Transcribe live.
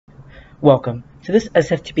Welcome to this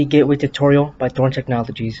SFTP Gateway tutorial by Thorn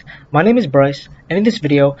Technologies. My name is Bryce, and in this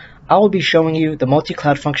video, I will be showing you the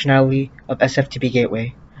multi-cloud functionality of SFTP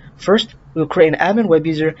Gateway. First, we will create an admin web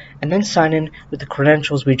user and then sign in with the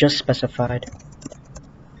credentials we just specified.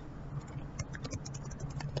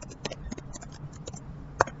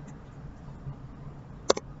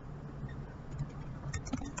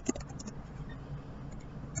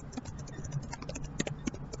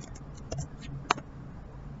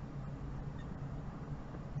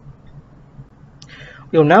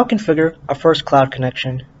 We will now configure our first cloud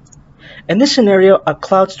connection. In this scenario, our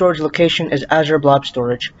cloud storage location is Azure Blob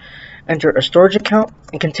Storage. Enter a storage account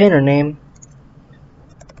and container name,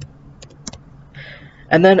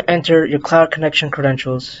 and then enter your cloud connection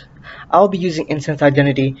credentials. I'll be using Instance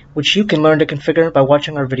Identity, which you can learn to configure by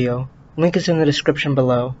watching our video. Link is in the description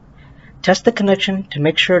below. Test the connection to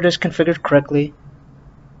make sure it is configured correctly,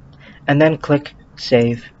 and then click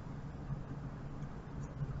Save.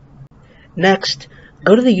 Next,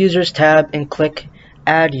 go to the Users tab and click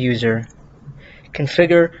Add User.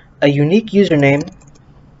 Configure a unique username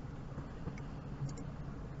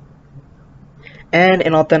and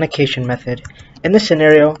an authentication method. In this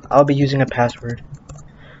scenario, I'll be using a password.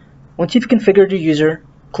 Once you've configured your user,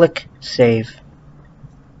 click Save.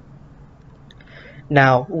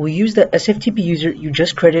 Now, we'll use the SFTP user you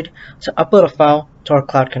just created to upload a file to our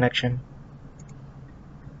cloud connection.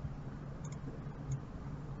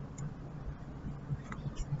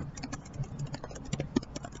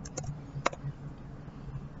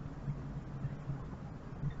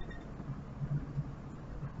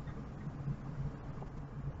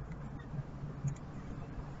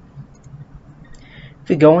 If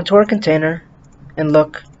we go into our container and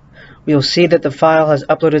look, we will see that the file has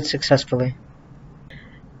uploaded successfully.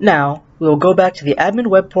 Now, we will go back to the admin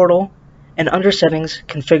web portal and under settings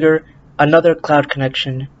configure another cloud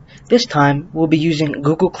connection. This time, we'll be using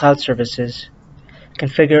Google Cloud Services.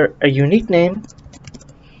 Configure a unique name,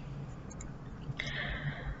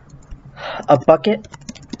 a bucket,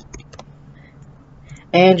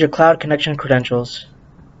 and your cloud connection credentials.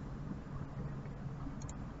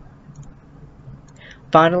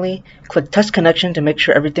 Finally, click Test Connection to make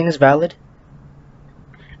sure everything is valid,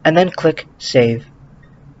 and then click Save.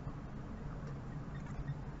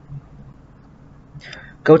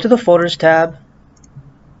 Go to the Folders tab,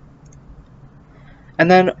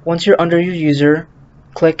 and then once you're under your user,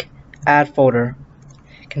 click Add Folder.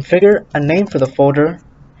 Configure a name for the folder.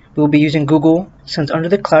 We will be using Google, since under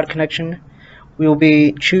the cloud connection, we will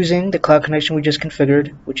be choosing the cloud connection we just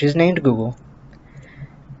configured, which is named Google.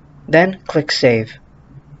 Then click Save.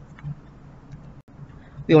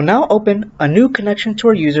 We will now open a new connection to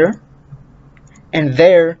our user, and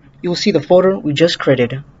there you will see the folder we just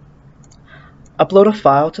created. Upload a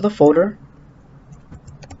file to the folder,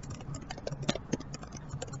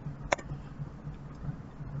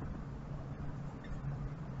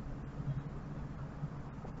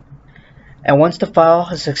 and once the file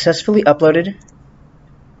has successfully uploaded,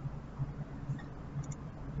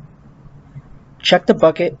 check the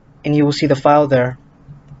bucket and you will see the file there.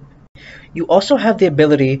 You also have the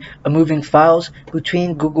ability of moving files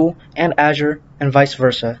between Google and Azure and vice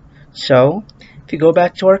versa. So, if you go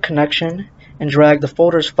back to our connection and drag the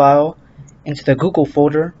folders file into the Google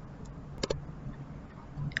folder,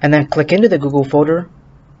 and then click into the Google folder,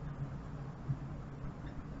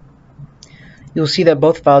 you'll see that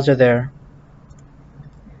both files are there.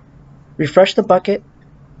 Refresh the bucket,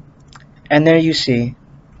 and there you see.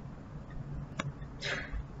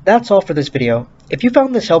 That's all for this video. If you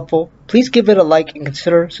found this helpful, please give it a like and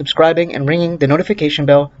consider subscribing and ringing the notification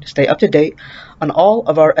bell to stay up to date on all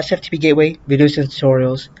of our SFTP Gateway videos and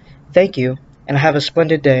tutorials. Thank you, and have a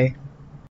splendid day.